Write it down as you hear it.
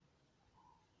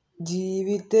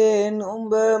ජීවිතේ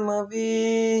නුඹම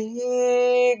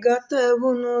වී ගත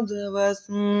වුණු දවස්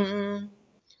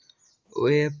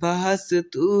ඔය පහස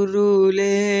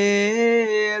තුරුලේ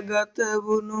ගත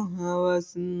වුණු හවස්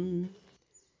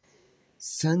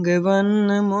සඟවන්න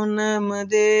මොනම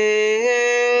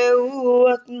දේ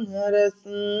වුවත් හරස්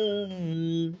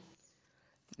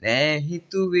නෑ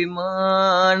හිතුවේ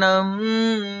මානම්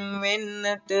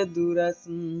වෙන්නට දුරස්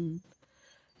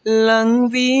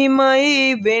ලංවීමයි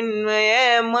වෙන්ව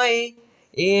යෑමයි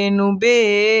ඒ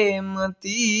නුඹේම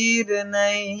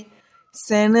තීරණයි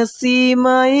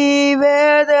සැනසීමයි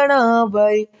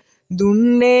වේදනාවයි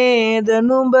දුන්නේද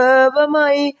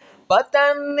නුඹවමයි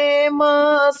පතන්නේ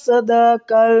මා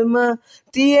සදාකල්ම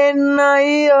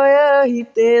තියෙන්නයි ඔය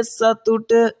හිතේ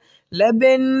සතුට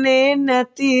ලැබෙන්නේ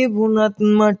නැති වුණත්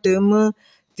මටම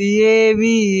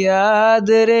තියේවි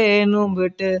ආදරේ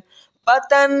නුඹට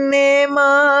පතන්නේ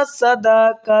මා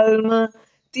සදාකල්ම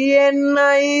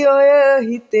තියෙන්නයි ඔය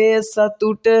හිතේ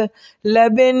සතුට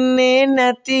ලැබෙන්නේ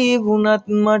නැති වුණත්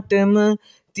මටම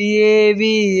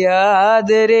තියේවි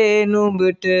ආදරේ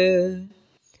නුඹට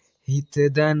හිත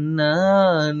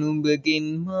දන්නා නුඹගෙන්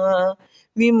මා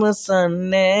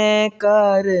විමසන්නේ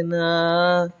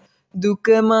කාරණා දුක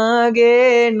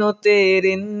මාගේ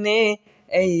නොතේරෙන්නේ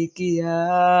ඇයි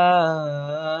කියා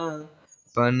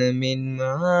පනමින්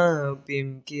මා පිම්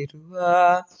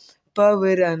කිරුවා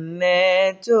පවරන්නේ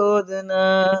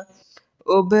චෝදනා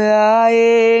ඔබ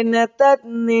ආයේ නැතත්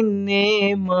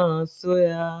ඉන්නේ මා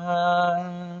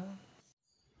සොයා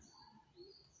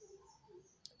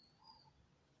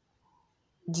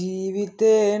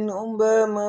ජීවිතේ නුඹම